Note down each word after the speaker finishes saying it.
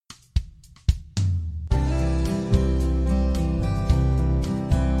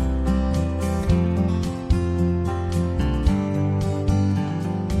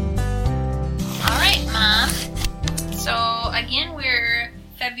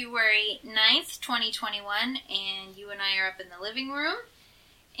February 9th, 2021, and you and I are up in the living room.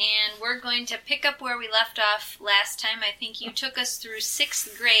 And we're going to pick up where we left off last time. I think you took us through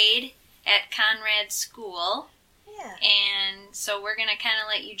 6th grade at Conrad School. Yeah. And so we're going to kind of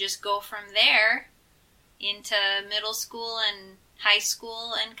let you just go from there into middle school and high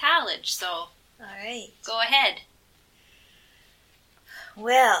school and college. So, all right. Go ahead.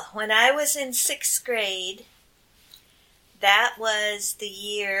 Well, when I was in 6th grade, that was the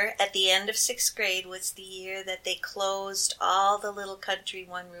year, at the end of 6th grade, was the year that they closed all the little country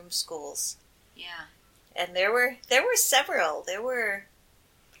one-room schools. Yeah. And there were several. There were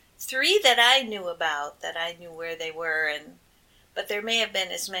 3 that I knew about, that I knew where they were, but there may have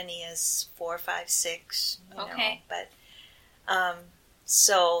been as many as 4, 5, 6. Okay. But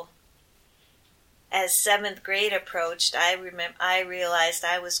so as 7th grade approached, I realized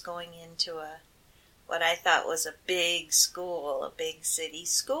I was going into what I thought was a big school, a big city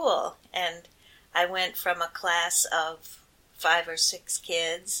school, and I went from a class of 5 or 6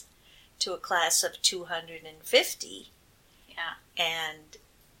 kids to a class of 250. Yeah. And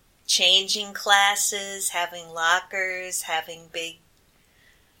changing classes, having lockers, having big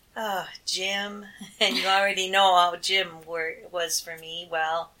gym, and you already know how gym was for me.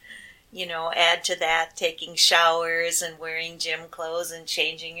 Well, add to that taking showers and wearing gym clothes and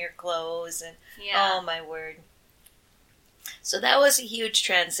changing your clothes, and oh my word. So that was a huge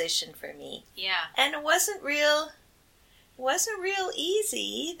transition for me. Yeah. And it wasn't real easy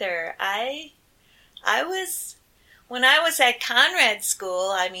either. When I was at Conrad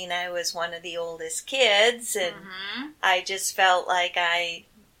School, I was one of the oldest kids, and I just felt like I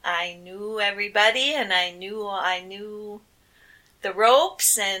knew everybody, and I knew the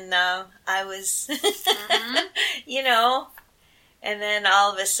ropes, and I was, and then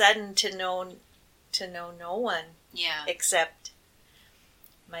all of a sudden to know no one, except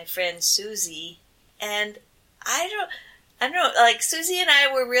my friend Susie, and I don't know, like Susie and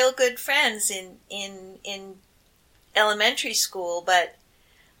I were real good friends in elementary school, but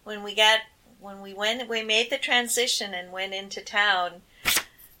when we made the transition and went into town,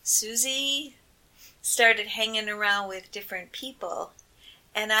 Susie started hanging around with different people,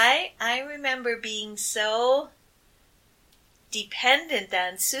 and I remember being so dependent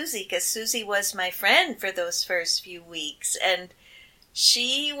on Susie, because Susie was my friend for those first few weeks, and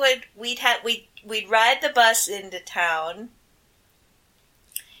we'd ride the bus into town,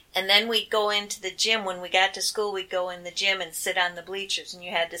 and then we'd go into the gym. When we got to school, we'd go in the gym and sit on the bleachers, and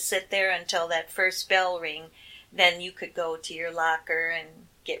you had to sit there until that first bell ring. Then you could go to your locker and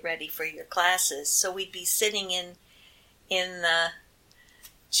get ready for your classes. So we'd be sitting in the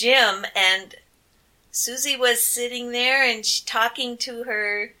gym, and Susie was sitting there and talking to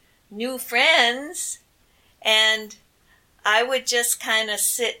her new friends, and I would just kind of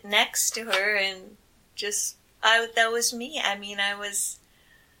sit next to her and that was me. I was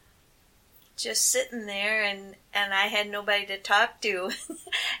just sitting there, and I had nobody to talk to.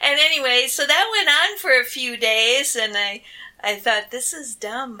 And anyway, so that went on for a few days, and I thought, this is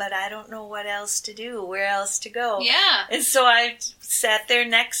dumb, but I don't know what else to do, where else to go. Yeah. And so I sat there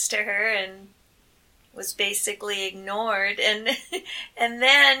next to her and was basically ignored. And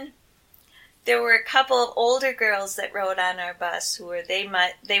then there were a couple of older girls that rode on our bus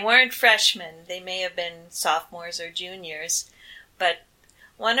they weren't freshmen. They may have been sophomores or juniors, but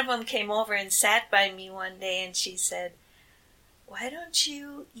one of them came over and sat by me one day, and she said, why don't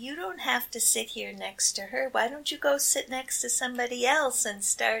you don't have to sit here next to her. Why don't you go sit next to somebody else and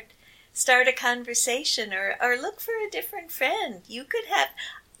start a conversation, or look for a different friend. You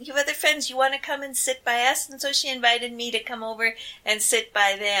have other friends. You want to come and sit by us? And so she invited me to come over and sit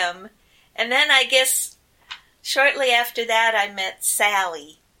by them. And then I guess shortly after that I met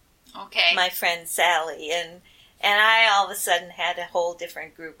Sally. Okay. My friend Sally, and I all of a sudden had a whole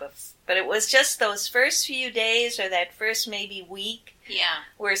different group but it was just those first few days, or that first maybe week,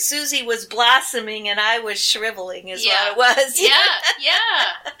 where Susie was blossoming and I was shriveling is what it was. Yeah.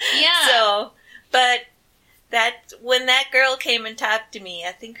 So, but when that girl came and talked to me,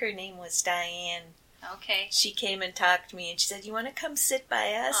 I think her name was Diane. Okay. She came and talked to me, and she said, you want to come sit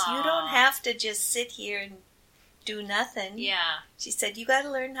by us? Aww. You don't have to just sit here and do nothing. Yeah. She said, you got to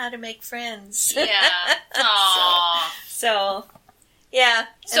learn how to make friends. Yeah. Aww. So, yeah.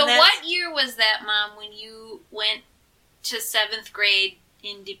 So what year was that, Mom, when you went to 7th grade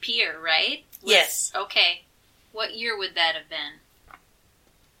in De Pere, right? Yes. Okay. What year would that have been?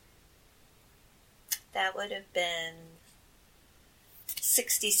 That would have been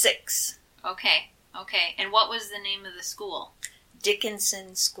 66. Okay. And what was the name of the school?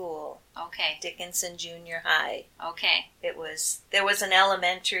 Dickinson School, Okay. Dickinson Junior High. Okay. There was an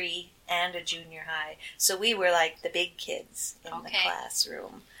elementary and a junior high, so we were like the big kids in the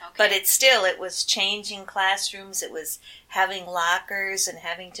classroom. Okay. But it was changing classrooms. It was having lockers and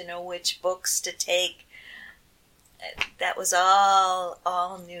having to know which books to take. That was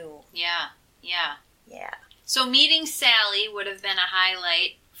all new. Yeah. Yeah. Yeah. So meeting Sally would have been a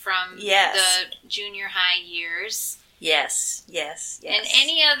highlight from the junior high years. Yes. And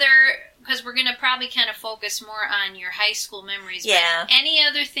any other, because we're going to probably kind of focus more on your high school memories. Yeah. But any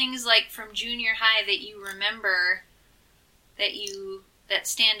other things like from junior high that you remember that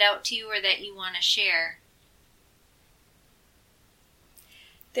stand out to you or that you want to share?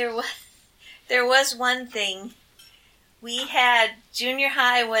 There was one thing. Junior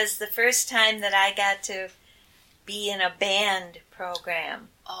high was the first time that I got to be in a band program.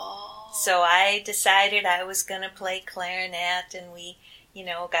 Oh. So I decided I was going to play clarinet, and we,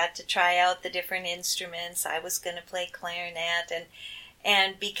 got to try out the different instruments. I was going to play clarinet,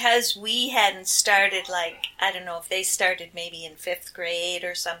 and because we hadn't started, I don't know if they started maybe in 5th grade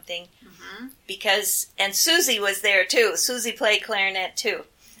or something, and Susie was there too. Susie played clarinet too.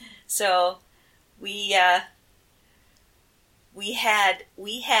 So we had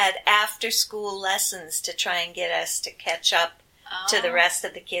after school lessons to try and get us to catch up to the rest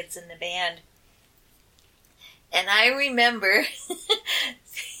of the kids in the band. And I remember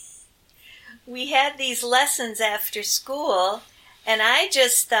we had these lessons after school, and I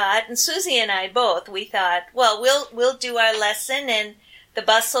just thought, and Susie and I both, we thought, well, we'll do our lesson, and the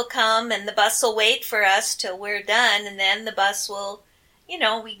bus will come, and the bus will wait for us till we're done, and then the bus will,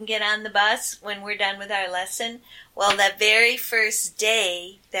 we can get on the bus when we're done with our lesson. Well, that very first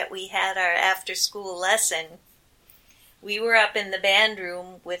day that we had our after-school lesson, we were up in the band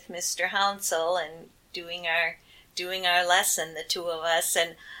room with Mr. Hounsel and doing our lesson, the two of us,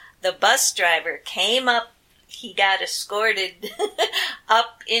 and the bus driver came up. He got escorted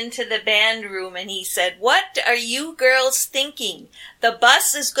up into the band room, and he said, "What are you girls thinking? The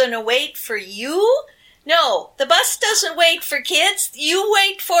bus is going to wait for you? No, the bus doesn't wait for kids. You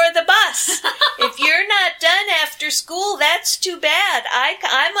wait for the bus. If you're not done after school, that's too bad.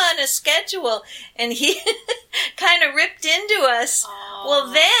 I'm on a schedule." And he kind of ripped into us. Aww.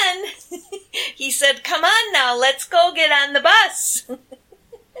 Well, then he said, "Come on now, let's go get on the bus."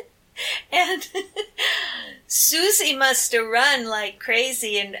 And Susie must have run like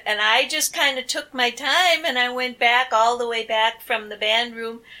crazy, and I just kind of took my time, and I went back all the way back from the band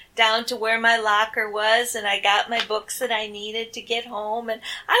room down to where my locker was, and I got my books that I needed to get home, and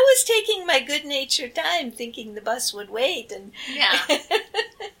I was taking my good-natured time thinking the bus would wait, and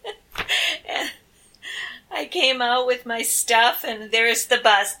and I came out with my stuff, and there's the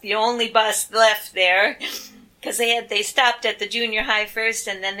bus, the only bus left there, because they stopped at the junior high first,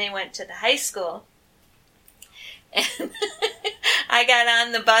 and then they went to the high school. And I got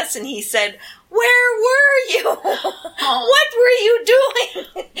on the bus, and he said, "Where were you? What were you doing?"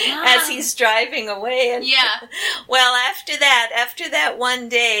 As he's driving away. And well, after that one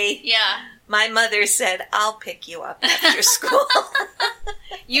day, my mother said, "I'll pick you up after school."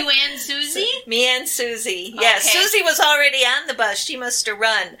 You and Susie? Me and Susie. Yeah, okay. Susie was already on the bus. She must have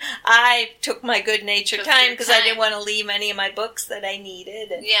run. I took my good-natured time because I didn't want to leave any of my books that I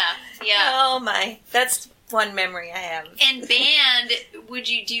needed. And, oh my, that's one memory I have. And band,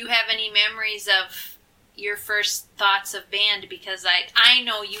 do you have any memories of your first thoughts of band? Because I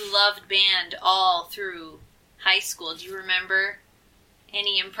know you loved band all through high school. Do you remember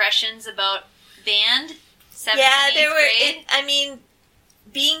any impressions about band? 7th and 8th grade?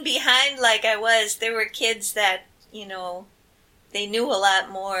 Being behind like I was, there were kids that, they knew a lot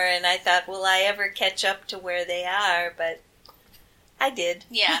more, and I thought, will I ever catch up to where they are? But I did.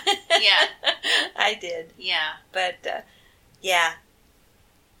 Yeah. I did. Yeah. But,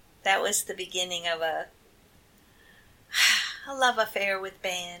 that was the beginning of a love affair with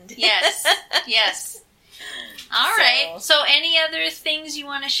band. Yes. All right. So any other things you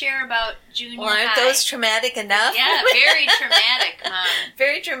want to share about junior high? Aren't those traumatic enough? Yeah, very traumatic, Mom.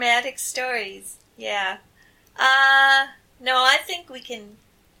 Very traumatic stories. Yeah. No, I think we can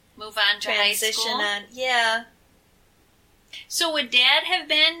move on to high school. Transition on. Yeah. So would Dad have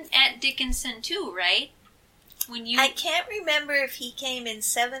been at Dickinson too, right? I can't remember if he came in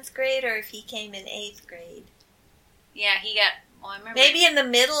 7th grade or if he came in 8th grade. Yeah, he got... Well, I remember maybe in the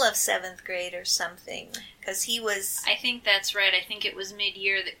middle of 7th grade or something, because he was... I think that's right. I think it was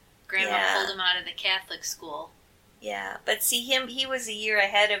mid-year that Grandma pulled him out of the Catholic school. Yeah, but see, he was a year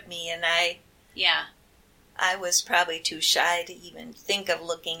ahead of me, and I was probably too shy to even think of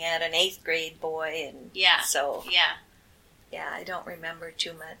looking at an 8th grade boy, and Yeah, I don't remember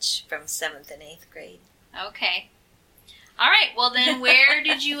too much from 7th and 8th grade. Okay. All right. Well, then where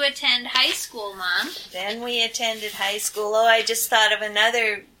did you attend high school, Mom? Then we attended high school. Oh, I just thought of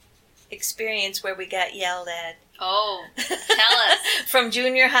another experience where we got yelled at. Oh, tell us. From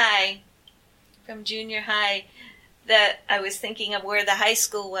junior high. That I was thinking of where the high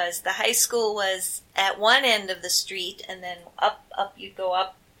school was. The high school was at one end of the street, and then up, you'd go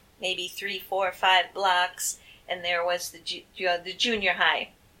up maybe 3, 4, 5 blocks, and there was the junior high.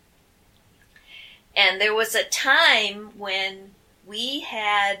 And there was a time when we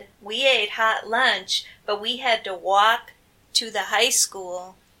ate hot lunch, but we had to walk to the high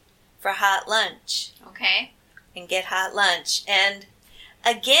school for hot lunch. Okay. And get hot lunch. And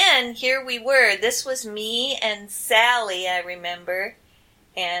again, here we were. This was me and Sally, I remember,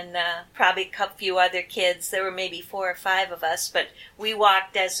 and probably a few other kids. There were maybe 4 or 5 of us, but we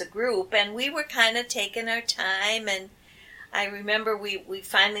walked as a group, and we were kind of taking our time. And I remember we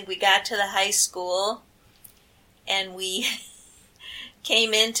finally got to the high school, and we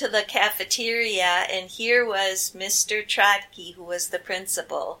came into the cafeteria, and here was Mr. Trotke, who was the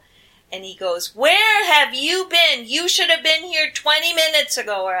principal. And he goes, "Where have you been? You should have been here 20 minutes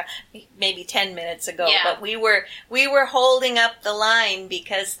ago," or maybe 10 minutes ago. Yeah. But we were holding up the line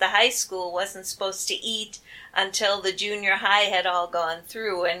because the high school wasn't supposed to eat until the junior high had all gone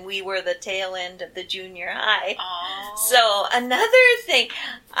through, and we were the tail end of the junior high. Oh. So another thing,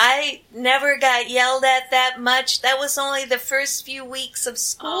 I never got yelled at that much. That was only the first few weeks of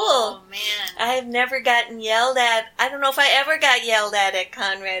school. Oh, man. I've never gotten yelled at. I don't know if I ever got yelled at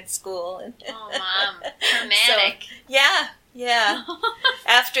Conrad School. Oh, Mom. Traumatic. So, yeah.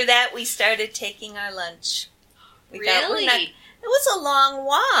 After that, we started taking our lunch. Really? It was a long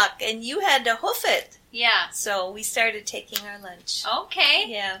walk, and you had to hoof it. Yeah. So we started taking our lunch. Okay.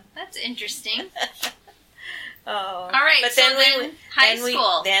 Yeah. That's interesting. Oh. All right, But so then high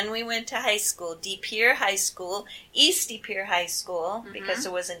school. Then we went to high school. De Pere High School, East De Pere High School, because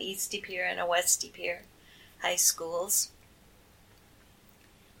there was an East De Pere and a West De Pere high schools.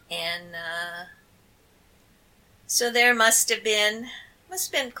 And so there must have been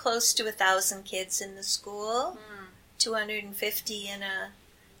close to 1,000 kids in the school, 250 in a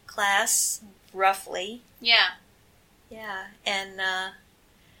class, roughly. Yeah. Yeah, and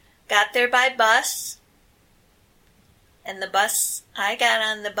got there by bus. And I got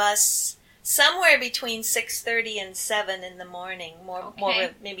on the bus somewhere between 6:30 and 7 in the morning. More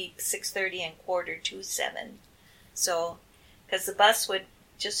maybe 6:30 and 6:45. So, because the bus would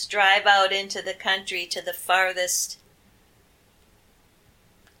just drive out into the country to the farthest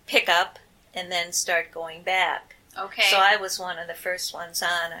pickup and then start going back. Okay. So I was one of the first ones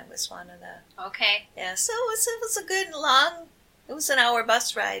on. I was one of the... Okay. Yeah, so it was a good long... It was an hour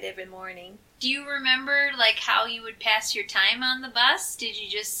bus ride every morning. Do you remember, like, how you would pass your time on the bus? Did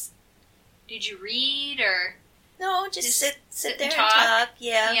you read, or... No, just sit there and talk? talk.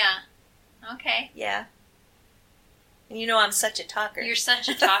 Yeah. Yeah. Okay. Yeah. And you know I'm such a talker. You're such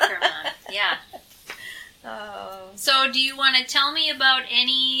a talker, Mom. Yeah. Oh. So do you want to tell me about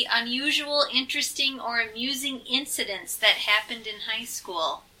any unusual, interesting, or amusing incidents that happened in high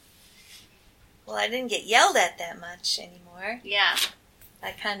school? Well, I didn't get yelled at that much anymore. Yeah.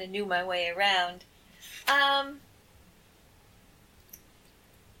 I kind of knew my way around.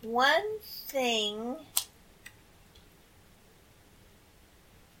 One thing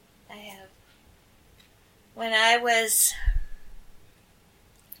I have, when I was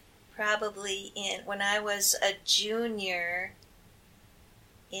when I was a junior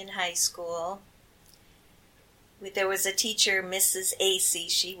in high school, there was a teacher, Mrs. Acey.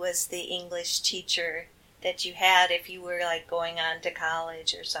 She was the English teacher that you had if you were like going on to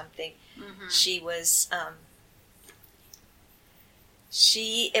college or something. Mm-hmm. She was,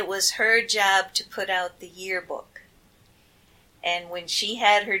 it was her job to put out the yearbook. And when she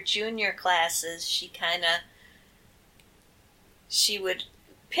had her junior classes, she would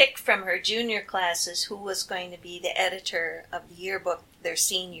pick from her junior classes who was going to be the editor of the yearbook their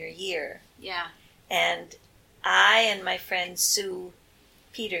senior year. Yeah. And I and my friend Sue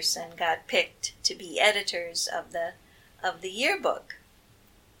Peterson got picked to be editors of the yearbook.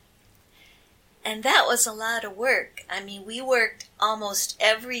 And that was a lot of work. I mean, we worked almost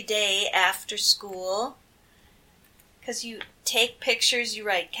every day after school because you take pictures, you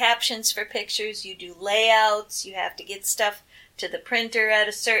write captions for pictures, you do layouts, you have to get stuff to the printer at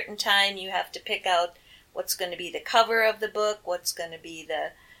a certain time, you have to pick out what's going to be the cover of the book, what's going to be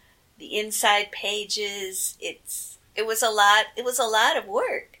the inside pages. It was a lot of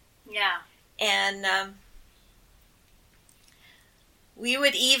work. Yeah. And We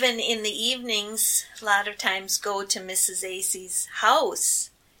would even in the evenings, a lot of times, go to Mrs. Acey's house.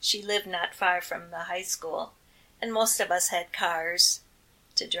 She lived not far from the high school, and most of us had cars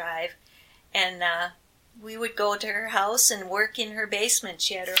to drive. And we would go to her house and work in her basement.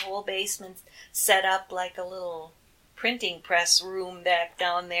 She had her whole basement set up like a little printing press room back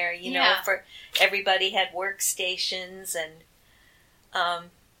down there, you know, for everybody had workstations. And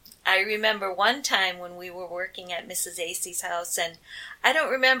I remember one time when we were working at Mrs. Acey's house, and I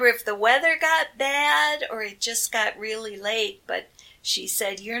don't remember if the weather got bad or it just got really late, but she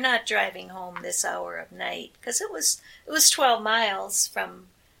said, "You're not driving home this hour of night," because it was 12 miles from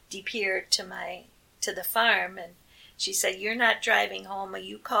De Pere to the farm, and she said, "You're not driving home.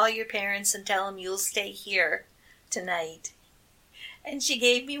 You call your parents and tell them you'll stay here tonight." And she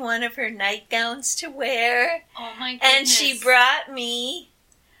gave me one of her nightgowns to wear. Oh my goodness. And she brought me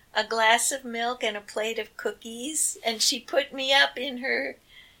a glass of milk and a plate of cookies, and she put me up in her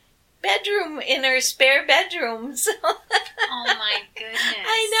bedroom, in her spare bedroom. So oh my goodness.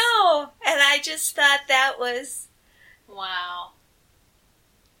 I know. And I just thought that was wow.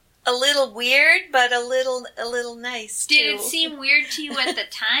 a little weird, but a little nice too. Did it seem weird to you at the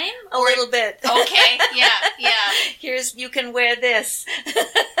time? A little bit. Okay, yeah. You can wear this.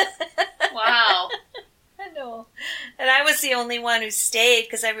 Wow. I know. And I was the only one who stayed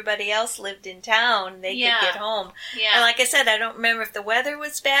because everybody else lived in town. They could get home. Yeah. And like I said, I don't remember if the weather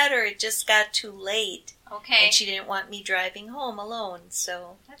was bad or it just got too late. Okay. And she didn't want me driving home alone,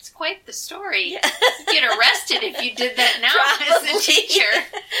 so. That's quite the story. Yeah. You'd get arrested if you did that now as a teacher.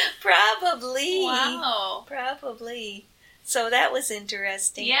 Probably. Wow. Probably. So that was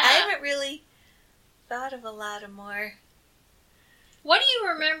interesting. Yeah. I haven't really thought of a lot of more. What do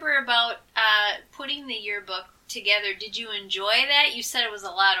you remember about putting the yearbook together? Did you enjoy that? You said it was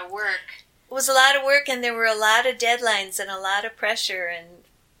a lot of work. It was a lot of work, and there were a lot of deadlines and a lot of pressure, and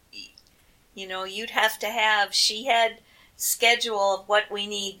you know, you'd have to have, she had schedule of what we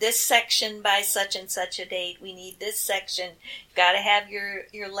need this section by such and such a date. We need this section. You've got to have your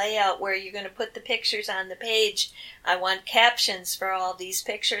layout where you're going to put the pictures on the page. I want captions for all these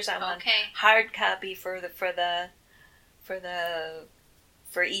pictures. I want hard copy for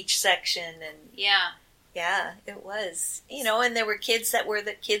each section. And yeah, it was, you know, and there were kids were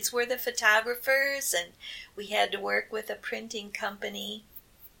the photographers, and we had to work with a printing company.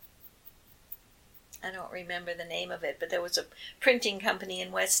 I don't remember the name of it, but there was a printing company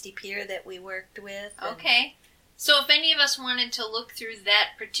in West De Pere that we worked with. Okay. So if any of us wanted to look through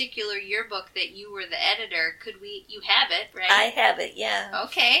that particular yearbook that you were the editor, you have it, right? I have it, yeah.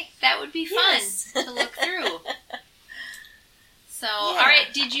 Okay. That would be fun to look through. So, all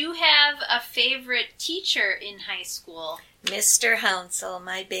right, did you have a favorite teacher in high school? Mr. Hounsel,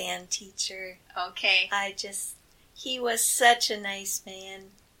 my band teacher. Okay. He was such a nice man.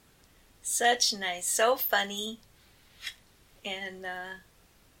 Such nice, so funny, and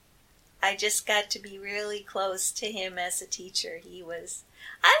I just got to be really close to him as a teacher.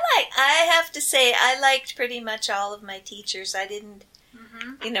 I have to say, I liked pretty much all of my teachers. I didn't,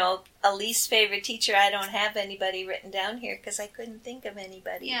 you know, a least favorite teacher. I don't have anybody written down here because I couldn't think of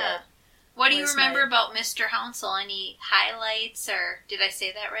anybody. Yeah. What do you remember about Mr. Hounsel? Any highlights, or did I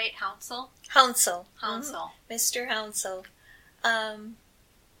say that right? Hounsel? Hounsel. Mm-hmm. Mr. Hounsel.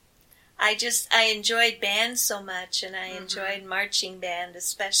 I enjoyed band so much, and I enjoyed marching band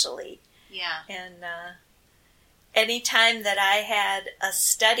especially. Yeah. And any time that I had a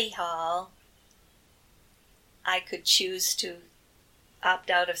study hall, I could choose to opt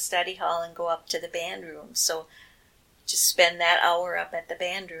out of study hall and go up to the band room. So just spend that hour up at the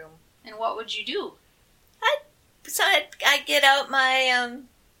band room. And what would you do? I'd get out my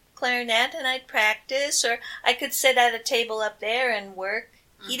clarinet and I'd practice, or I could sit at a table up there and work.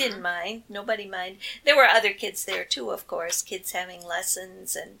 He didn't mind. Nobody minded. There were other kids there too, of course. Kids having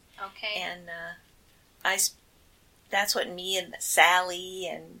lessons and that's what me and Sally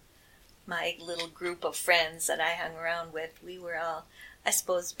and my little group of friends that I hung around with. We were all, I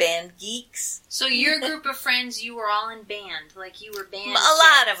suppose, band geeks. So your group of friends, you were all in band, like you were band. A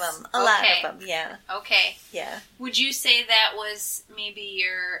lot of them. Yeah. Okay. Yeah. Would you say that was maybe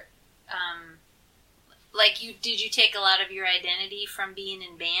your did you take a lot of your identity from being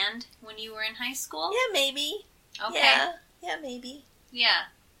in band when you were in high school? Yeah, maybe. Okay. Yeah, maybe. Yeah.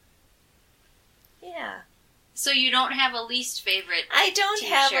 Yeah. So you don't have a least favorite I don't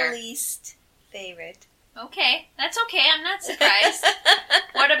teacher. have a least favorite. Okay. That's okay. I'm not surprised.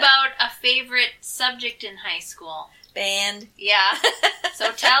 What about a favorite subject in high school? Band. Yeah.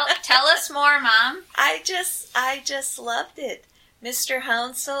 So tell us more, Mom. I just loved it. Mr.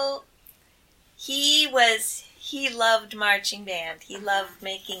 Hounsel, he loved marching band. He loved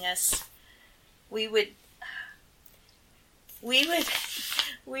making us. We would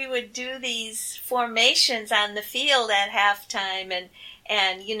do these formations on the field at halftime,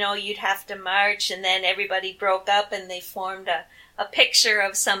 and you'd have to march, and then everybody broke up and they formed a picture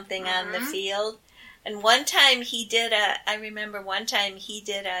of something on the field. And one time I remember one time he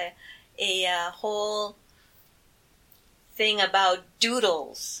did a whole thing about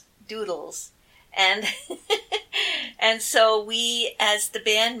doodles, and and so we, as the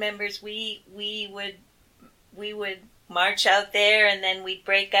band members, we would march out there, and then we'd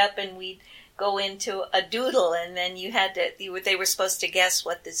break up and we'd go into a doodle, and then they were supposed to guess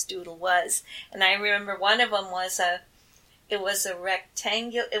what this doodle was. And I remember one of them was a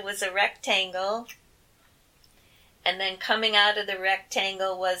rectangle, and then coming out of the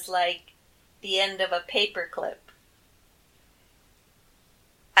rectangle was like the end of a paper clip.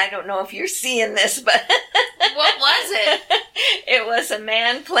 I don't know if you're seeing this, but what was it? It was a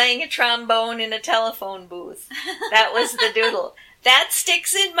man playing a trombone in a telephone booth. That was the doodle. That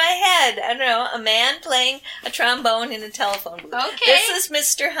sticks in my head. I don't know, a man playing a trombone in a telephone booth. Okay. This is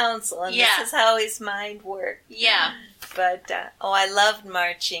Mr. Hounsel, and this is how his mind worked. Yeah. But, I loved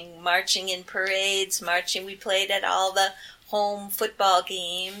marching in parades, we played at all the home football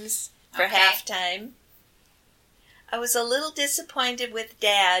games for halftime. I was a little disappointed with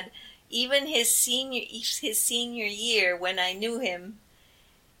Dad. Even his senior year, when I knew him,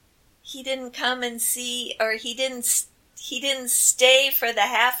 he didn't come and see, or he didn't stay for the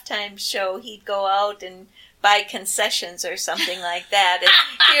halftime show. He'd go out and buy concessions or something like that. And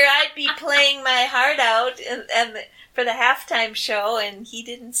here I'd be playing my heart out and for the halftime show, and he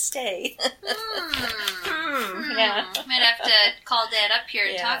didn't stay. Yeah. Might have to call Dad up here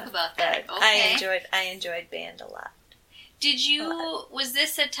and talk about that. Okay. I enjoyed band a lot. Was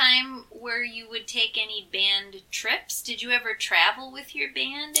this a time where you would take any band trips? Did you ever travel with your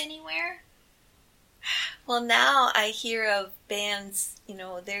band anywhere? Well, now I hear of bands,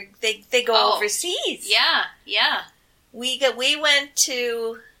 they go overseas. Yeah. We went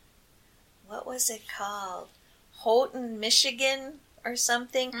to, what was it called? Houghton, Michigan or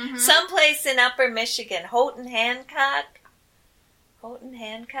something? Mm-hmm. Someplace in Upper Michigan. Houghton Hancock.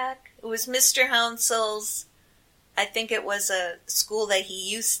 It was Mr. Hounsel's. I think it was a school that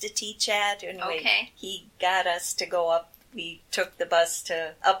he used to teach at. Anyway, He got us to go up. We took the bus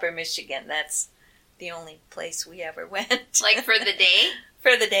to Upper Michigan. That's the only place we ever went. Like for the day?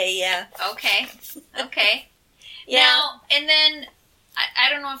 For the day, yeah. Okay. Yeah. Now, and then, I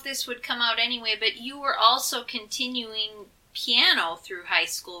don't know if this would come out anyway, but you were also continuing piano through high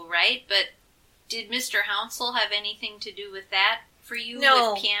school, right? But did Mr. Hounsel have anything to do with that for you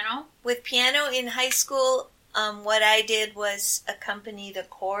with piano? With piano in high school, what I did was accompany the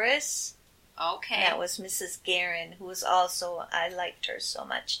chorus. Okay. That was Mrs. Guerin, who was also, I liked her so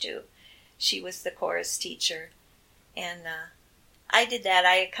much too. She was the chorus teacher. And I did that.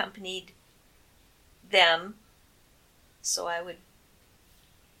 I accompanied them, so I would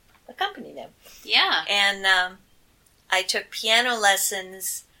accompany them. Yeah. And I took piano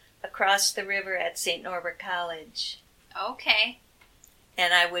lessons across the river at St. Norbert College. Okay.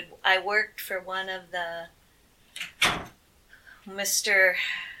 And I worked for one of the Mr.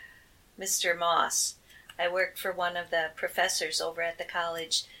 Moss. I worked for one of the professors over at the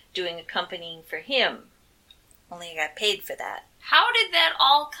college doing accompanying for him. Only I got paid for that. How did that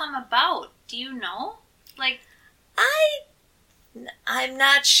all come about? Do you know? I'm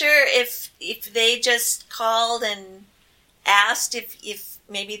not sure if they just called and asked, if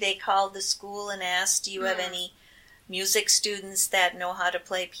maybe they called the school and asked, do you have any music students that know how to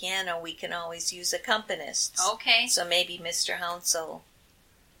play piano? We can always use accompanists. Okay. So maybe Mr. Hounsel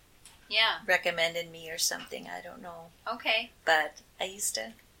recommended me or something. I don't know. Okay. But I used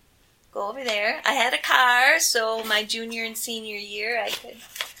to go over there. I had a car, so my junior and senior year, I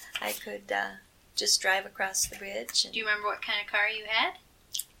could just drive across the bridge. Do you remember what kind of car you had?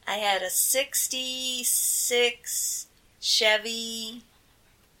 I had a 66 Chevy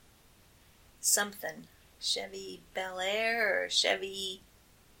something. Chevy Bel Air or Chevy...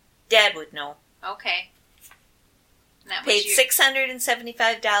 Dad would know. Okay. Paid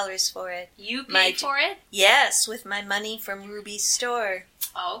 $675 for it. You paid for it? Yes, with my money from Ruby's store.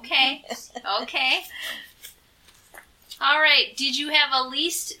 Okay. Okay. All right. Did you have a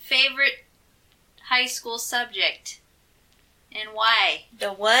least favorite high school subject? And why?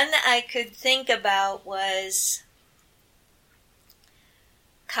 The one I could think about was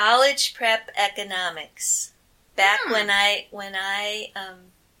college prep economics. Back when I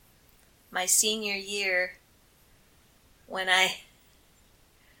my senior year, when I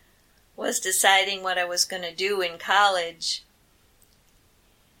was deciding what I was going to do in college,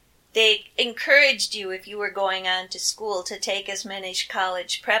 they encouraged you, if you were going on to school, to take as many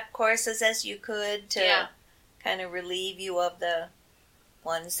college prep courses as you could to kind of relieve you of the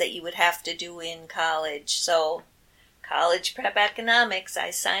ones that you would have to do in college. So, college prep economics,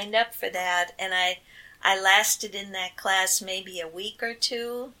 I signed up for that, and I lasted in that class maybe a week or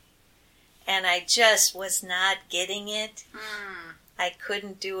two, and I just was not getting it. I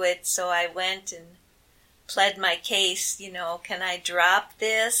couldn't do it, so I went and pled my case, can I drop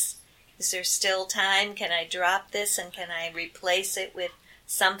this? Is there still time? Can I drop this and can I replace it with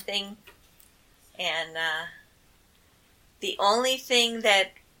something? And the only thing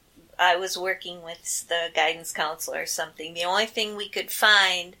that I was working with the guidance counselor or something, the only thing we could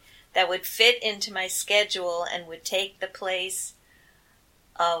find that would fit into my schedule and would take the place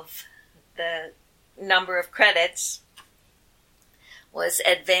of the number of credits was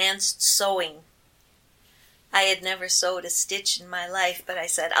advanced sewing. I had never sewed a stitch in my life, but I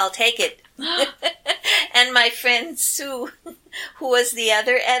said, I'll take it. And my friend Sue, who was the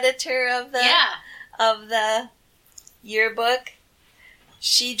other editor of the yearbook,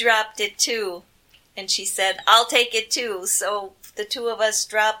 she dropped it too. And she said, I'll take it too. So the two of us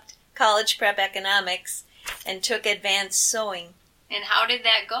dropped college prep economics and took advanced sewing. And how did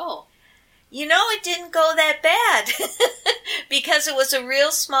that go? It didn't go that bad because it was a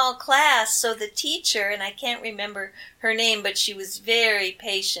real small class. So the teacher, and I can't remember her name, but she was very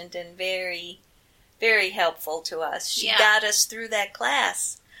patient and very, very helpful to us. She got us through that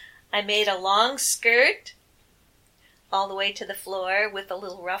class. I made a long skirt all the way to the floor with a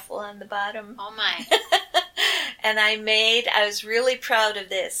little ruffle on the bottom. Oh my. And I was really proud of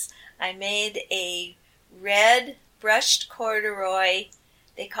this. I made a red brushed corduroy.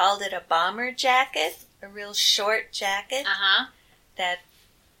 They called it a bomber jacket, a real short jacket that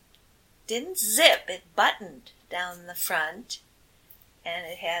didn't zip. It buttoned down the front, and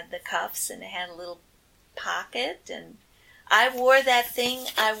it had the cuffs, and it had a little pocket, and I wore that thing.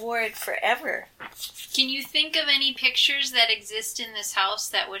 I wore it forever. Can you think of any pictures that exist in this house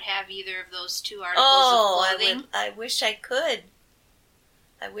that would have either of those two articles of clothing? I wish I could.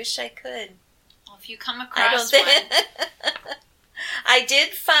 Well, if you come across one. I did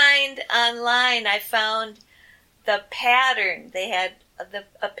find online, I found the pattern. They had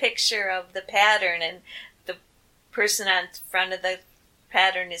a picture of the pattern, and the person on front of the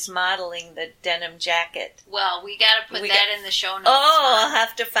pattern is modeling the denim jacket. Well, we got to put that in the show notes. Oh, I'll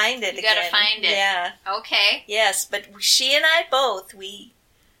have to find it again. You got to find it. Yeah. Okay. Yes, but she and I both, we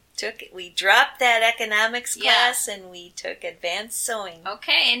dropped that economics class and we took advanced sewing.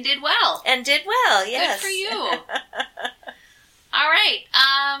 Okay, and did well. Yes. Good for you. All right.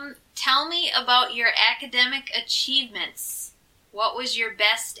 Tell me about your academic achievements. What was your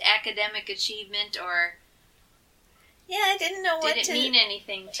best academic achievement, or I didn't know what did it mean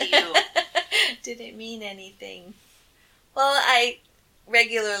anything to you? Did it mean anything? Well, I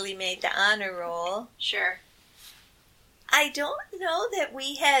regularly made the honor roll. Sure. I don't know that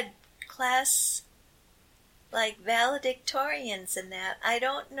we had class like valedictorians and that. I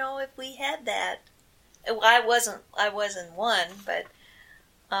don't know if we had that. I wasn't one, but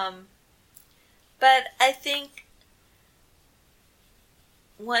I think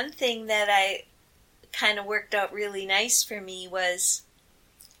one thing that I kind of worked out really nice for me was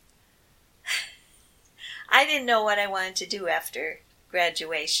I didn't know what I wanted to do after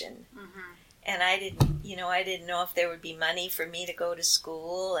graduation. Mm-hmm. And I didn't know if there would be money for me to go to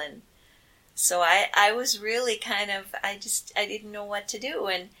school, and so I was really kind of, I didn't know what to do,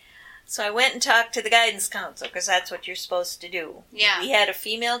 and so I went and talked to the guidance counselor, because that's what you're supposed to do. Yeah. We had a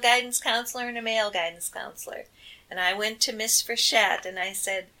female guidance counselor and a male guidance counselor. And I went to Miss Frechette and I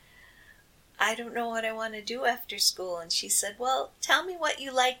said, I don't know what I want to do after school. And she said, well, tell me what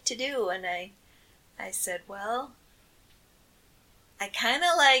you like to do. And I said, well, I kind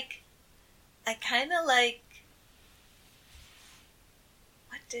of like, I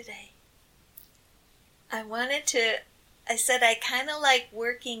said I kind of like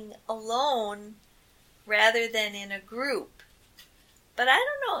working alone rather than in a group. But I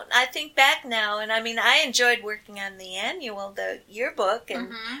don't know. I think back now, and I mean, I enjoyed working on the yearbook,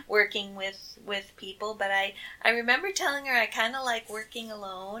 and working with people. But I remember telling her I kind of like working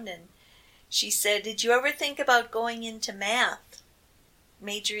alone. And she said, did you ever think about going into math,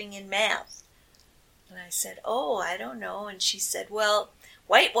 majoring in math? And I said, oh, I don't know. And she said, well,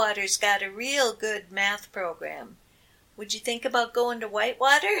 Whitewater's got a real good math program. Would you think about going to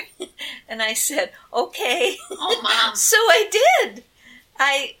Whitewater? And I said, okay. Oh, Mom. So I did.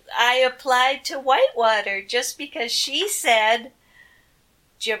 I applied to Whitewater just because she said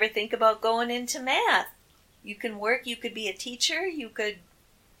did you ever think about going into math? You can work, you could be a teacher, you could...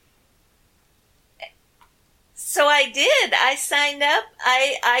 So I did. I signed up.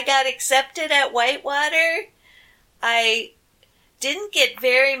 I got accepted at Whitewater. I didn't get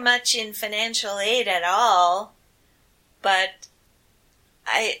very much in financial aid at all, but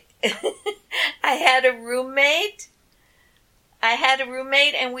I had a roommate.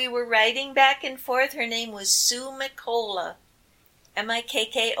 And we were writing back and forth. Her name was Sue Mikola.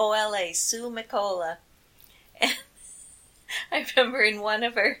 Mikkola. Sue Mikola. And I remember in one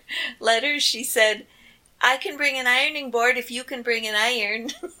of her letters she said, I can bring an ironing board if you can bring an iron.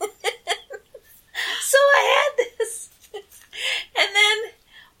 So I had this. And then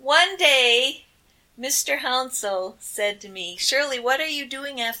one day, Mr. Hounsel said to me, Shirley, what are you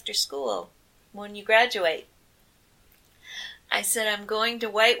doing after school when you graduate? I said, I'm going to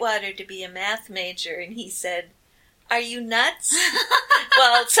Whitewater to be a math major. And he said, are you nuts?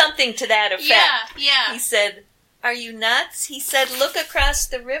 Well, something to that effect. Yeah. He said, are you nuts? He said, look across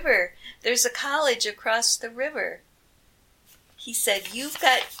the river. There's a college across the river. He said, you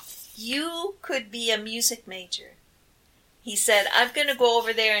could be a music major. He said, I'm going to go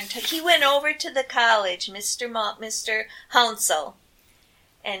over there. He went over to the college, Mr. Hounsel,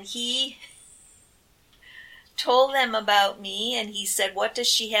 and he told them about me, and he said, what does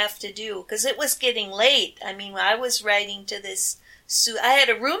she have to do? Because it was getting late. I mean, I was writing to this... I had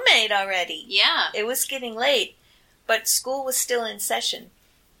a roommate already. Yeah. It was getting late, but school was still in session.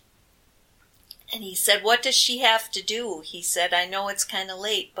 And he said, what does she have to do? He said, I know it's kind of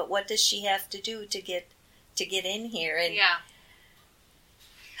late, but what does she have to do to get in here? And yeah.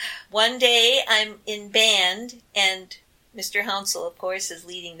 One day I'm in band, and Mr. Hounsel, of course, is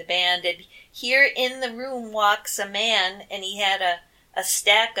leading the band, and here in the room walks a man, and he had a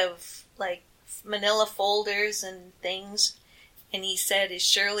stack of, like, manila folders and things, and he said, is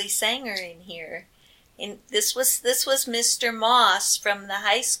Shirley Sanger in here? And this was Mr. Moss from the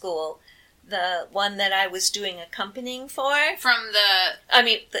high school, the one that I was doing accompanying for. At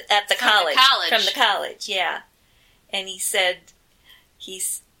the college. From the college, yeah. And he said,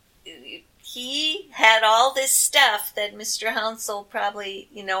 he had all this stuff that Mr. Hounsel probably,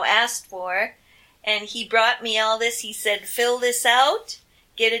 asked for, and he brought me all this. He said, fill this out,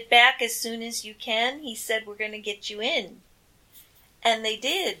 get it back as soon as you can. He said, we're going to get you in. And they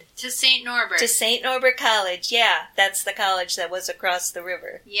did. To St. Norbert. To St. Norbert College, yeah. That's the college that was across the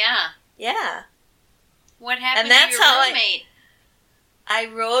river. Yeah. Yeah. What happened to your roommate? I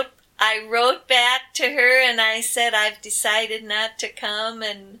wrote back to her and I said, I've decided not to come,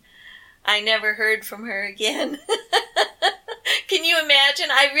 and I never heard from her again. Can you imagine?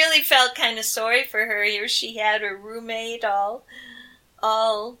 I really felt kind of sorry for her. Here she had her roommate all.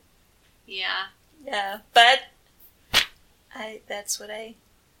 Yeah. Yeah, but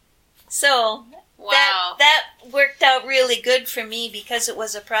So, wow. That worked out really good for me because it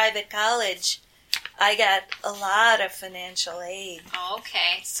was a private college. I got a lot of financial aid. Oh,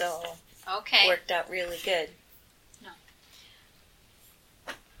 okay. So, okay. It worked out really good. No.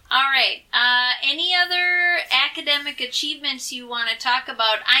 All right. Any other academic achievements you want to talk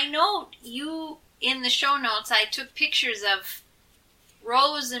about? I know you, in the show notes, I took pictures of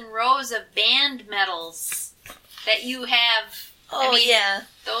rows and rows of band medals that you have. Oh, yeah.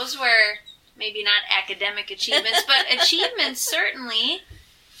 Those were maybe not academic achievements, but achievements certainly.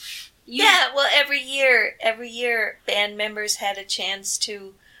 Yeah, well, every year, band members had a chance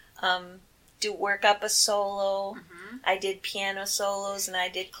to work up a solo. Mm-hmm. I did piano solos and I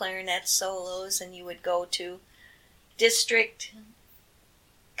did clarinet solos, and you would go to district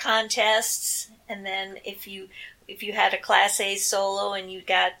contests, and then if you had a Class A solo and you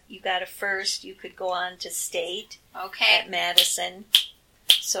got a first, you could go on to state. Okay. At Madison.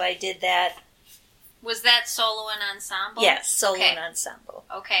 So I did that. Was that solo and ensemble? Yes, solo and ensemble.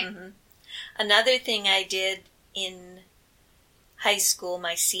 Okay. Mm-hmm. Another thing I did in high school,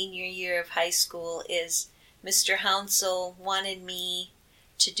 my senior year of high school, is Mr. Hounsel wanted me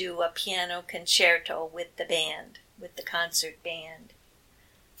to do a piano concerto with the band, with the concert band.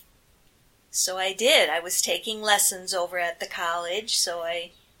 So I did. I was taking lessons over at the college, so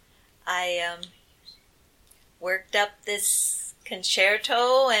I worked up this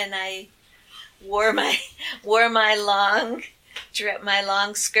concerto, and I wore my long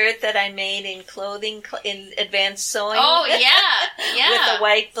skirt that I made in clothing in advanced sewing. Oh yeah, yeah. With a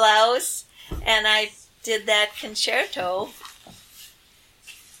white blouse, and I did that concerto.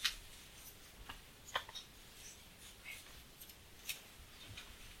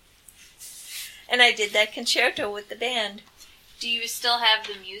 And I did that concerto with the band. Do you still have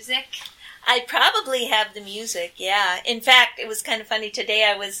the music? I probably have the music, yeah. In fact, it was kind of funny today.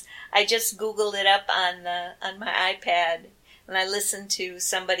 I just Googled it up on my iPad, and I listened to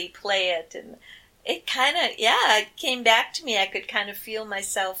somebody play it, and it kind of, it came back to me. I could kind of feel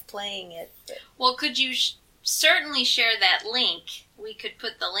myself playing it. Well, could you certainly share that link? We could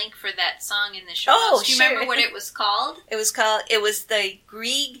put the link for that song in the show notes. Do you remember what it was called? It was the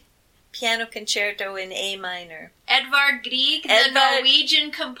Grieg Piano Concerto in A minor. Edvard Grieg, the Norwegian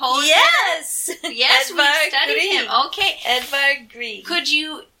composer? Yes! Yes, we studied him. Okay. Edvard Grieg. Could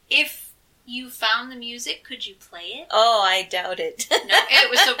you, if you found the music, could you play it? Oh, I doubt it. No, it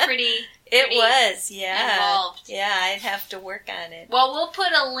was so pretty. It was, yeah. Involved. Yeah, I'd have to work on it. Well, we'll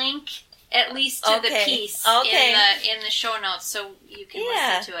put a link at least to the piece in the show notes so you can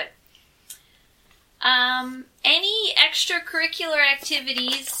listen to it. Any extracurricular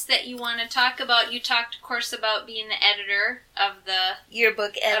activities that you want to talk about? You talked, of course, about being the editor of the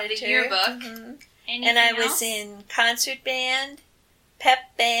yearbook editor. Mm-hmm. And I was in concert band,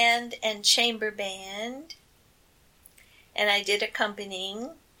 pep band, and chamber band. And I did accompanying.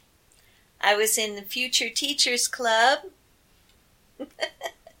 I was in the Future Teachers Club.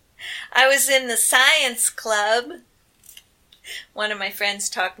 I was in the Science Club. One of my friends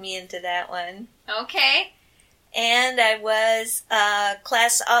talked me into that one. Okay. And I was a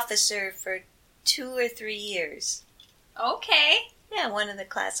class officer for 2 or 3 years. Okay. Yeah, one of the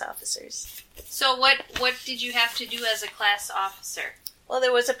class officers. So what did you have to do as a class officer? Well,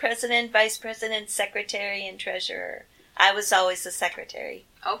 there was a president, vice president, secretary, and treasurer. I was always the secretary.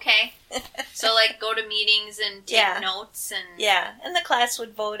 Okay. So, like, go to meetings and take notes and... Yeah, and the class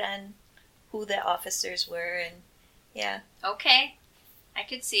would vote on who the officers were, and yeah. Okay. I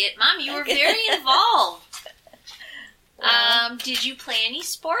could see it. Mom, you were very involved. Well, did you play any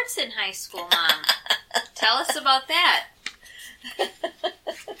sports in high school, Mom? Tell us about that.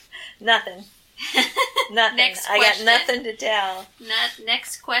 Nothing. Nothing. Next I question. got nothing to tell.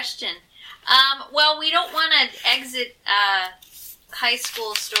 Next question. Well, we don't want to exit high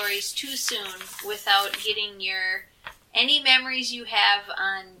school stories too soon without getting any memories you have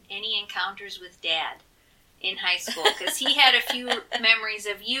on any encounters with Dad in high school, because he had a few memories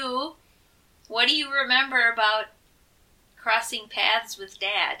of you. What do you remember about crossing paths with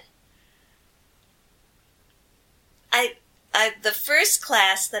Dad? The first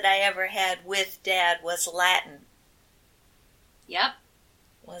class that I ever had with Dad was Latin. Yep.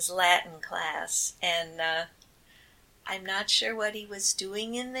 Was Latin class, and I'm not sure what he was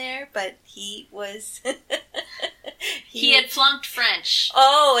doing in there, but he was... he had flunked French.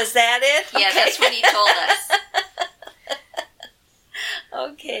 Oh, is that it? Yeah, okay. That's what he told us.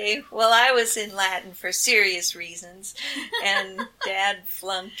 Okay, well, I was in Latin for serious reasons, and Dad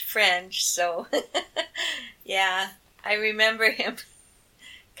flunked French, so yeah, I remember him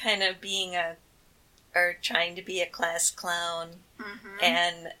kind of being trying to be a class clown. Mm-hmm.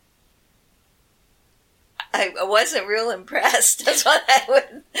 And I wasn't real impressed. That's what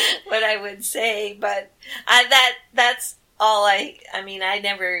I would say. But that's all. I mean, I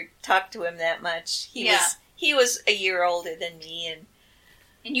never talked to him that much. He was a year older than me, and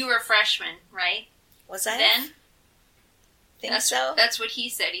you were a freshman, right? Was I then? Think so. That's what he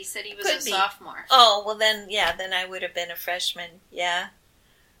said. He said he was a sophomore. Oh well, then I would have been a freshman. Yeah,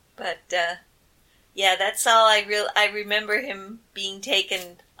 but. Yeah, that's all I remember him being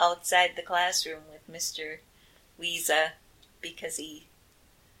taken outside the classroom with Mr. Wiesa because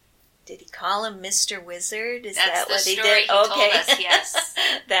did he call him Mr. Wizard? Is that what he did? He told us,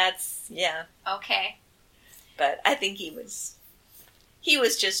 yes. Yeah. Okay. But I think he was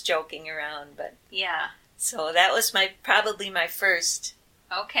just joking around, but yeah. So that was probably my first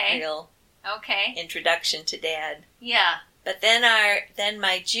real introduction to Dad. Yeah. But then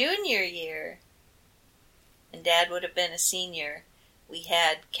my junior year, and Dad would have been a senior, we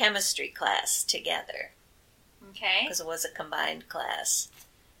had chemistry class together. Okay. Because it was a combined class.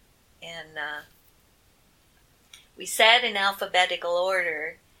 And we sat in alphabetical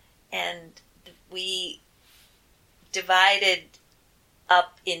order, and we divided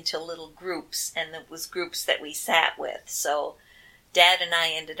up into little groups, and it was groups that we sat with. So Dad and I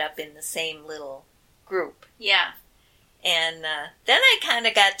ended up in the same little group. Yeah. And then I kind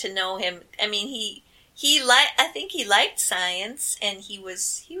of got to know him. I mean, I think he liked science, and he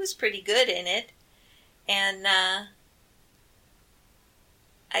was pretty good in it. And I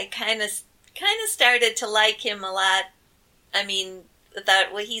kind of started to like him a lot. I mean, I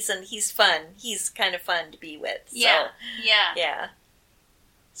thought, well, he's fun. He's kind of fun to be with. Yeah, so, yeah.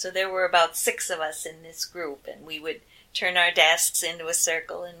 So there were about 6 of us in this group, and we would turn our desks into a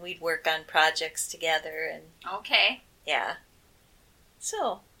circle, and we'd work on projects together. And okay. Yeah.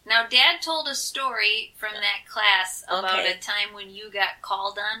 So Now, Dad told a story from that class about Okay. a time when you got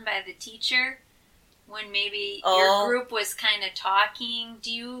called on by the teacher, when maybe Oh. your group was kind of talking.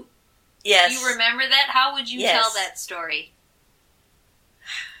 Do you Yes. remember that? How would you Yes. tell that story?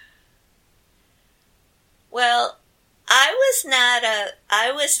 Well, I was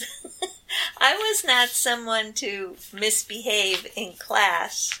not someone to misbehave in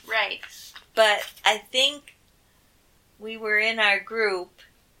class, Right. but I think we were in our group,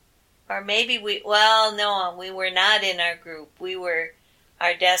 or maybe we were not in our group.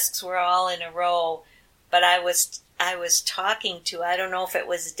 Our desks were all in a row, but I was talking to, I don't know if it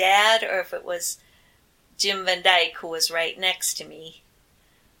was Dad or if it was Jim Van Dyke, who was right next to me,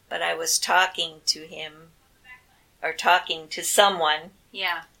 but I was talking to him, or talking to someone,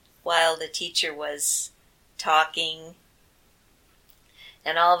 Yeah. while the teacher was talking,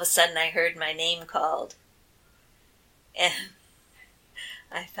 and all of a sudden I heard my name called, and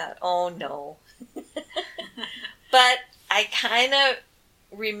I thought, oh no. But I kind of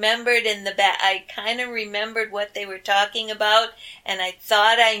remembered what they were talking about, and I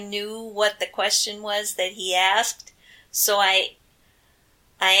thought I knew what the question was that he asked, so I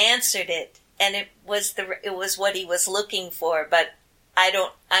answered it, and it was what he was looking for, but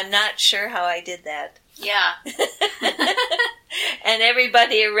I'm not sure how I did that. Yeah. And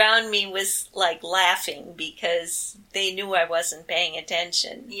everybody around me was like laughing because they knew I wasn't paying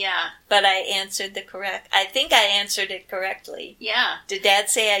attention. Yeah. But I think I answered it correctly. Yeah. Did Dad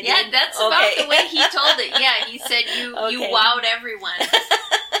say I did? Yeah, that's about the way he told it. Yeah, he said you Okay. wowed everyone.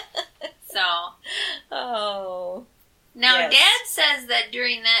 So Oh. now Yes. Dad says that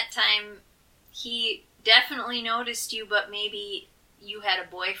during that time he definitely noticed you, but maybe you had a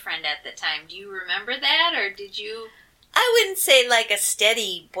boyfriend at the time. Do you remember that, or did you? I wouldn't say like a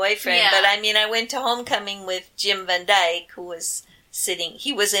steady boyfriend, Yeah. but I mean, I went to homecoming with Jim Van Dyke, who was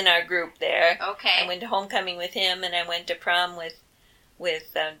he was in our group there. Okay. I went to homecoming with him, and I went to prom with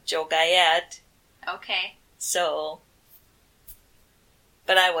Joe Guyette. Okay. So,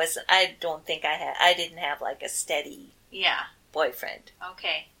 but I didn't have like a steady Yeah. boyfriend.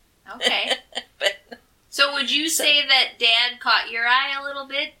 Okay. Okay. But So would you say that Dad caught your eye a little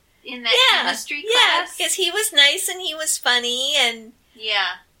bit in that chemistry yeah, class? because he was nice and he was funny and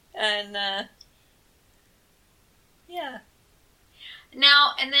Yeah. Yeah.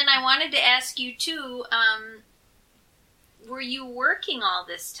 Now, and then I wanted to ask you too, were you working all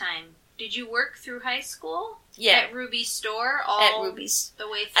this time? Did you work through high school? Yeah. At Ruby's store all At Ruby's. the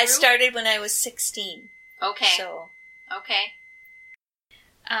way through? I started when I was 16. Okay. So, Okay.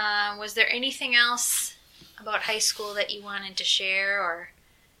 Was there anything else about high school that you wanted to share, or?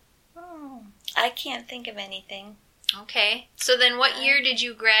 I can't think of anything. Okay. So then what year did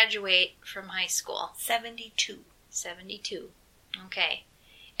you graduate from high school? 72. 72. Okay.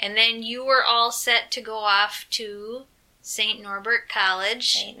 And then you were all set to go off to St. Norbert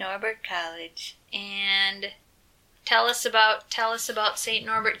College. St. Norbert College. And tell us about St.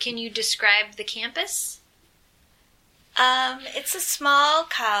 Norbert. Can you describe the campus? It's a small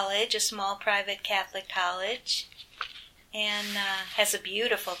college, a small private Catholic college, and has a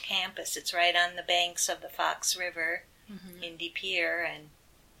beautiful campus. It's right on the banks of the Fox River in De Pere, and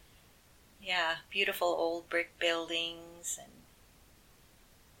beautiful old brick buildings. And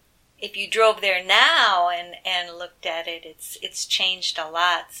if you drove there now and looked at it, it's changed a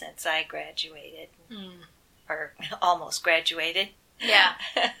lot since I graduated, or almost graduated. Yeah.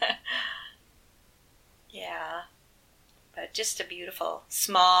 Yeah. But just a beautiful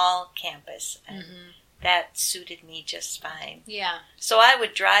small campus, and that suited me just fine. Yeah. So I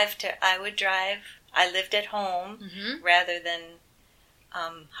would drive. I lived at home rather than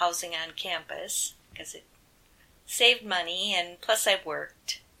housing on campus because it saved money, and plus I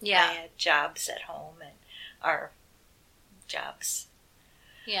worked. Yeah. I had jobs at home or jobs.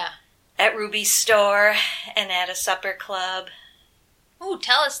 Yeah. At Ruby's store and at a supper club. Ooh,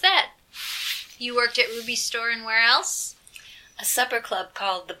 tell us that. You worked at Ruby's store, and where else? A supper club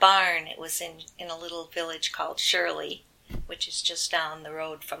called The Barn. It was in a little village called Shirley, which is just down the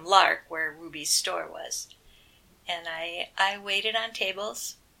road from Lark, where Ruby's store was. And I waited on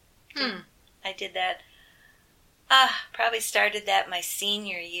tables. I did that. Probably started that my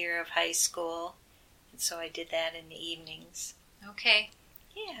senior year of high school. And so I did that in the evenings. Okay.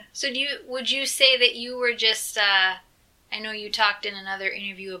 Yeah. So would you say that you were just, I know you talked in another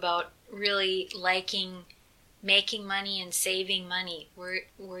interview about really liking making money and saving money.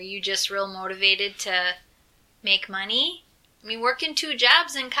 Were you just real motivated to make money? I mean, working 2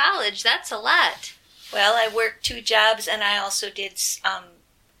 jobs in college, that's a lot. Well, I worked 2 jobs, and I also did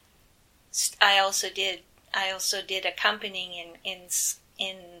accompanying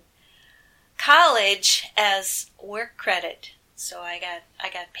in college as work credit. So I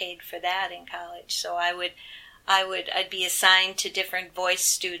got paid for that in college. So I'd be assigned to different voice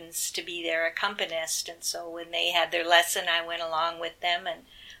students to be their accompanist, and so when they had their lesson, I went along with them and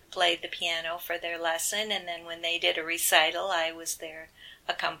played the piano for their lesson, and then when they did a recital, I was their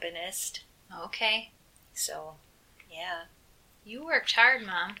accompanist. Okay. So, yeah. You worked hard,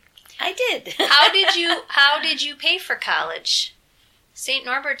 Mom. I did. How did you pay for college? St.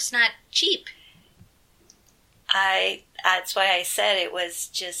 Norbert's not cheap. That's why I said it was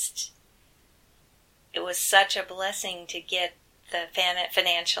such a blessing to get the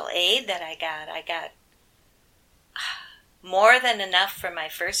financial aid that I got. I got more than enough for my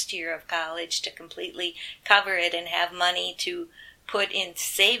first year of college to completely cover it and have money to put in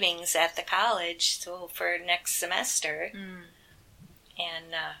savings at the college, so for next semester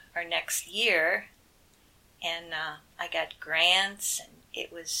and or next year. And I got grants, and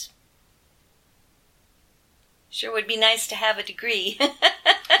it was sure would be nice to have a degree.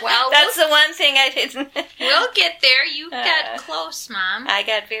 Well, that's the one thing I didn't. We'll get there. You got close, Mom. I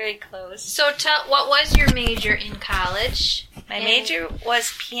got very close. So what was your major in college? My major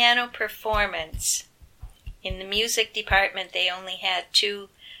was piano performance. In the music department, they only had 2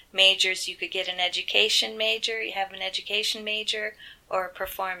 majors. You could get an education major, you have an education major, or a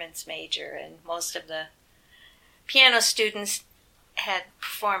performance major. And most of the piano students had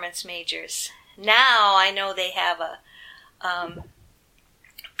performance majors. Now I know they have a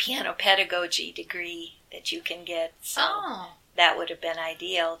piano pedagogy degree that you can get. So that would have been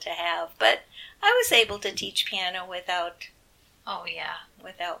ideal to have. But I was able to teach piano without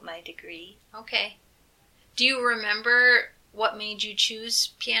my degree. Okay. Do you remember what made you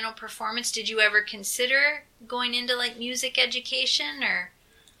choose piano performance? Did you ever consider going into like music education or?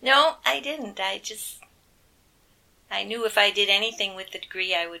 No, I didn't. I knew if I did anything with the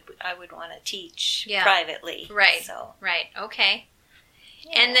degree, I would want to teach privately. Right. So. Right. Okay.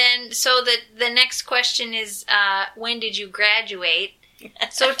 Yeah. And then, so the next question is, when did you graduate?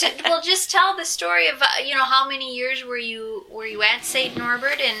 So, just tell the story of how many years were you at St.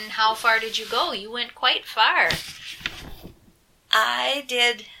 Norbert, and how far did you go? You went quite far. I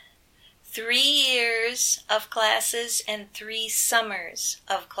did 3 years of classes and 3 summers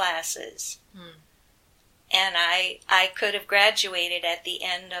of classes. And I could have graduated at the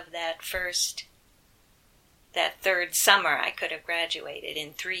end of that third summer. I could have graduated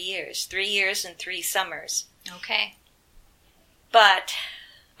in 3 years. 3 years and 3 summers. Okay. But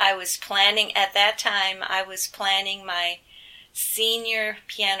at that time, I was planning my senior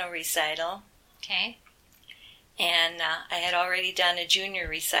piano recital. Okay. And I had already done a junior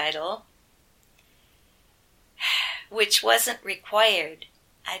recital, which wasn't required.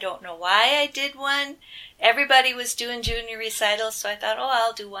 I don't know why I did one. Everybody was doing junior recitals, so I thought,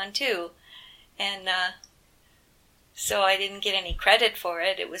 I'll do one too. And so I didn't get any credit for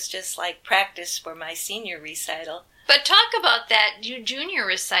it. It was just like practice for my senior recital. But talk about that junior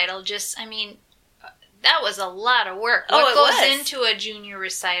recital. That was a lot of work. What goes into a junior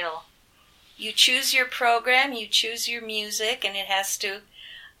recital? You choose your program, you choose your music, and it has to,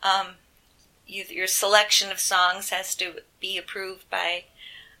 your selection of songs has to be approved by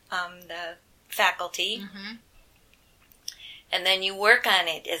the faculty. Mm-hmm. And then you work on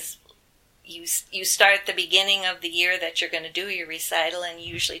it as you start the beginning of the year that you're going to do your recital, and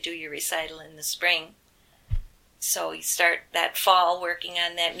you usually do your recital in the spring. So you start that fall working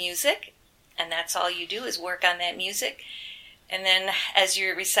on that music, and that's all you do is work on that music. And then as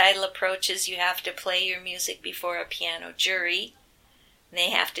your recital approaches, you have to play your music before a piano jury. And they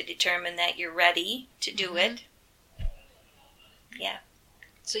have to determine that you're ready to do it. Yeah.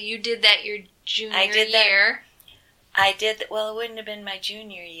 So you did that your junior year? I did. Well, it wouldn't have been my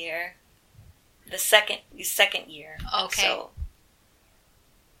junior year. The second year. Okay. So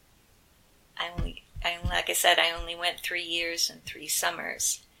like I said, I only went 3 years and 3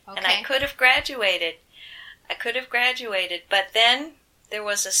 summers. Okay. And I could have graduated. But then there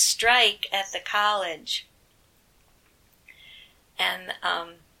was a strike at the college. And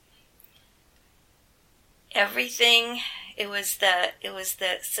everything, it was the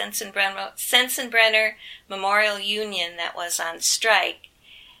Sensenbrenner Memorial Union that was on strike.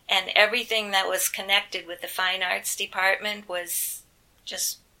 And everything that was connected with the fine arts department was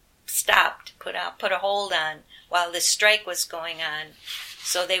just stopped, put a hold on while the strike was going on.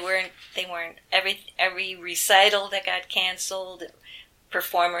 So they weren't every recital that got canceled,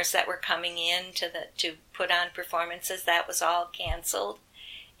 performers that were coming in to put on performances, that was all canceled.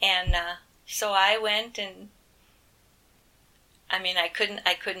 And so I went, and I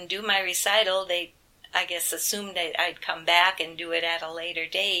couldn't do my recital. I guess, assumed that I'd come back and do it at a later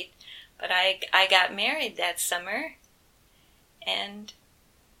date. But I got married that summer and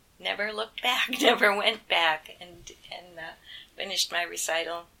never looked back, never went back, and finished my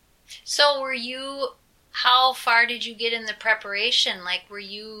recital. So how far did you get in the preparation? Like, were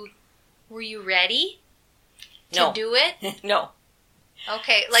you ready to do it? No.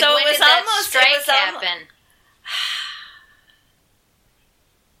 Okay. Like, so when did that strike happen?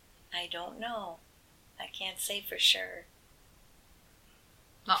 I don't know. I can't say for sure.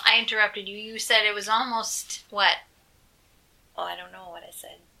 Well, I interrupted you. You said it was almost what? Oh, I don't know what I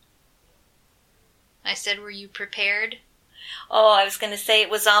said. I said, were you prepared? Oh, I was going to say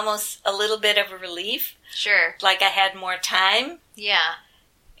it was almost a little bit of a relief. Sure. Like I had more time. Yeah.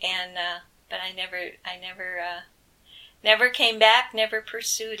 And but I never came back, never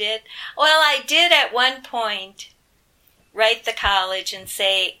pursued it. Well, I did at one point write the college and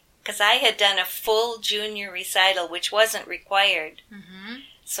say, because I had done a full junior recital, which wasn't required. Mm-hmm.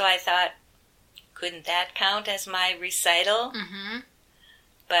 So I thought, couldn't that count as my recital? Mm-hmm.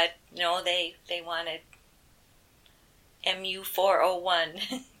 But no, they wanted MU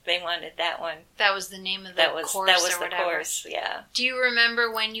 401. They wanted that one. That was the name of the course. That was the course, yeah. Do you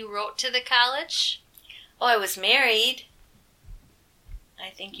remember when you wrote to the college? Oh, I was married. I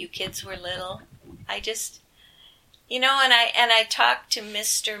think you kids were little. I just, and I talked to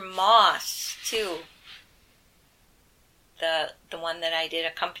Mr. Moss too. The one that I did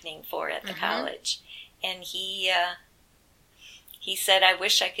accompanying for at the college, and he said, I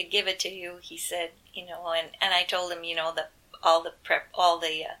wish I could give it to you. He said, and I told him, all the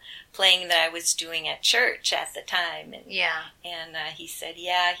playing that I was doing at church at the time, and he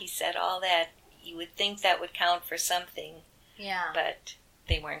said all that. You would think that would count for something, but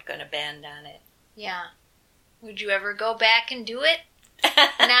they weren't going to bend on it. Yeah. Would you ever go back and do it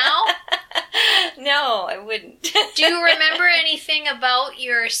now? No, I wouldn't. Do you remember anything about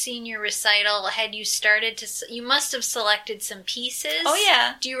your senior recital? Had you started you must have selected some pieces. Oh,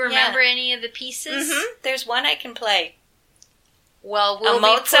 yeah. Do you remember any of the pieces? Mm-hmm. There's one I can play. Well, a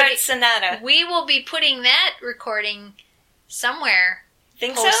Mozart sonata. We will be putting that recording somewhere.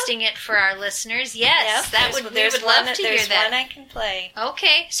 Posting it for our listeners. Yes, yep. we would love to hear that. There's one I can play.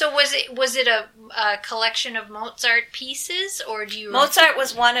 Okay, so was it a collection of Mozart pieces, or do you? Mozart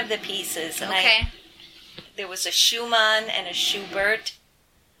was one of the pieces. And okay. There was a Schumann and a Schubert.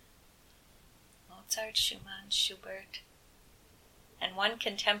 Mozart, Schumann, Schubert, and one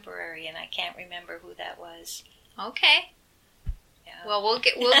contemporary, and I can't remember who that was. Okay. Yeah. Well, we'll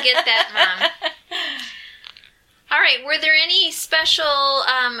get that, Mom. All right. Were there any special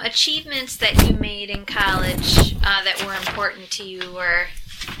achievements that you made in college that were important to you, or?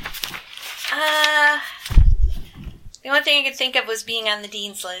 The only thing I could think of was being on the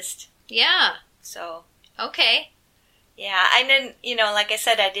dean's list. Yeah. So. Okay. Yeah, I didn't. Like I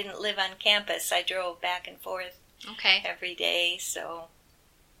said, I didn't live on campus. I drove back and forth. Okay. Every day. So.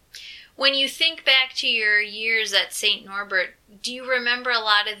 When you think back to your years at St. Norbert, do you remember a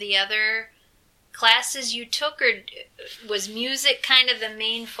lot of the other classes you took, or was music kind of the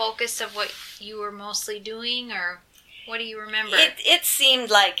main focus of what you were mostly doing, or what do you remember? It seemed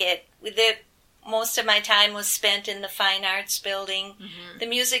like it. Most of my time was spent in the fine arts building. Mm-hmm. The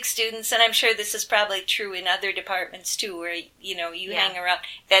music students, and I'm sure this is probably true in other departments too, where you hang around.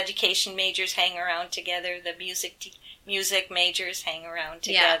 The education majors hang around together. The music majors hang around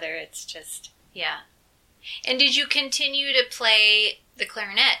together. Yeah. It's just And did you continue to play the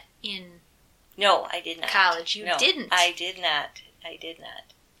clarinet in? No, I did not. College, you didn't. I did not. I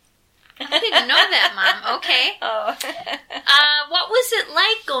didn't know that, Mom. Okay. Oh. What was it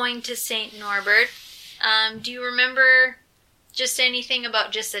like going to St. Norbert? Do you remember just anything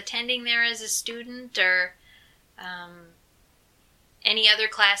about just attending there as a student, or any other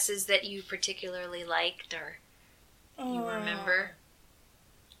classes that you particularly liked, or you remember?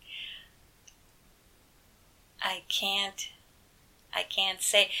 I can't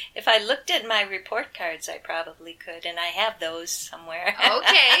say. If I looked at my report cards, I probably could, and I have those somewhere.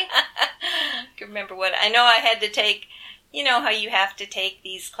 Okay. I can remember what I know. I had to take. You know how you have to take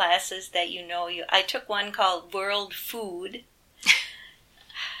these classes that I took one called World Food.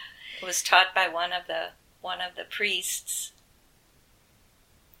 It was taught by one of the priests,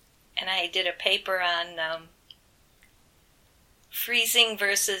 and I did a paper on freezing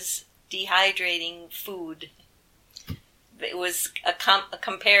versus dehydrating food. It was a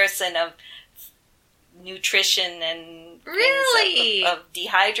comparison of nutrition and really of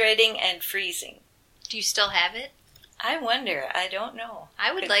dehydrating and freezing. Do you still have it? I wonder. I don't know.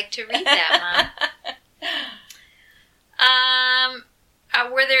 I would like to read that, Mom.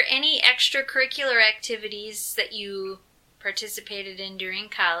 Were there any extracurricular activities that you participated in during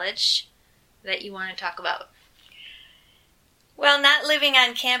college that you want to talk about? Well, not living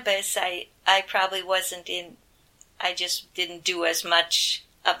on campus, I probably wasn't in. I just didn't do as much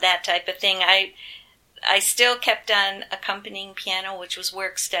of that type of thing. I still kept on accompanying piano, which was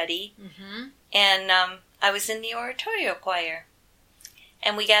work study, Mm-hmm. and I was in the oratorio choir,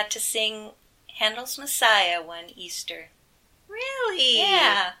 and we got to sing Handel's Messiah one Easter. Really?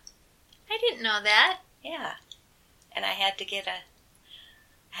 Yeah, I didn't know that. yeah, and I had to get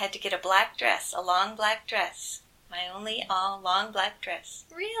a black dress, a long black dress, my only long black dress.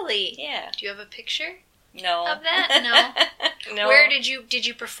 Really? Yeah. Do you have a picture No. of that? No. No. Where did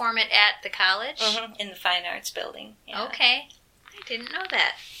you perform it at the college? Mhm, in the Fine Arts Building. Yeah. Okay. I didn't know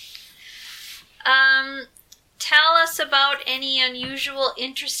that. Tell us about any unusual,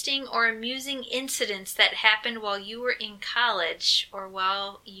 interesting, or amusing incidents that happened while you were in college or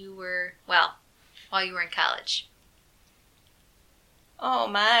while you were in college. Oh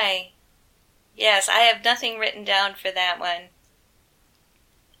my. Yes, I have nothing written down for that one.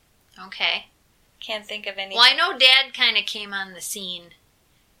 Okay. Can't think of anything. Well, I know Dad kind of came on the scene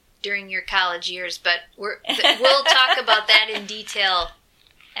during your college years, but we'll talk about that in detail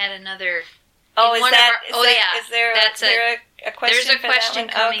at another. Oh, is there That's a question? There's a for question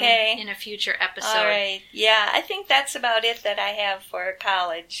that one? coming Okay. in a future episode. All right. Yeah, I think that's about it that I have for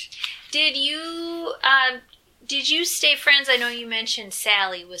college. Did you stay friends? I know you mentioned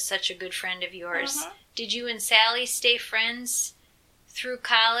Sally was such a good friend of yours. Mhm. Did you and Sally stay friends through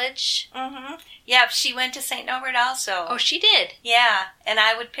college? Mm-hmm. Yeah, she went to St. Norbert also. Oh, she did. Yeah, and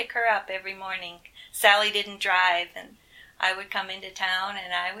I would pick her up every morning. Sally didn't drive, and I would come into town,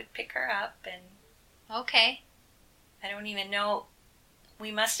 and I would pick her up, and Okay. I don't even know.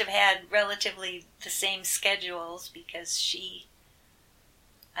 We must have had relatively the same schedules because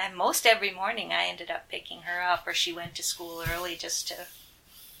most every morning I ended up picking her up, or she went to school early just to,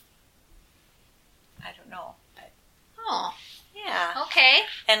 I don't know, but Oh, yeah. okay.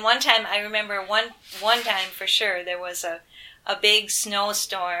 And one time, I remember one time for sure, there was a big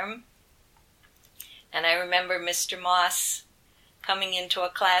snowstorm, and I remember Mr. Moss coming into a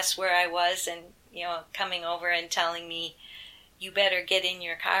class where I was and, coming over and telling me, you better get in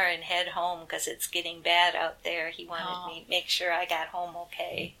your car and head home because it's getting bad out there. He wanted me to make sure I got home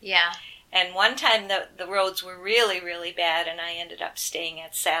okay. Yeah. And one time the roads were really, really bad, and I ended up staying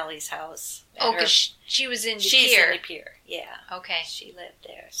at Sally's house. Oh, because she was in De She's Pere. in De Pere, yeah. Okay. She lived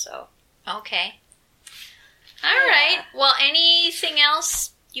there, so. Okay. All right. Well, anything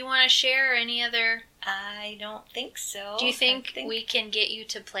else you want to share or any other? I don't think so. Do you think we can get you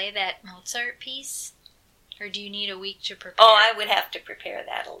to play that Mozart piece? Or do you need a week to prepare? Oh, I would have to prepare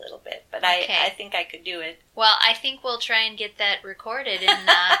that a little bit, but Okay. I think I could do it. Well, I think we'll try and get that recorded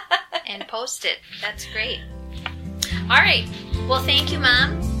and post it. That's great. All right. Well, thank you,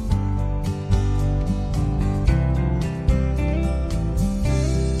 Mom.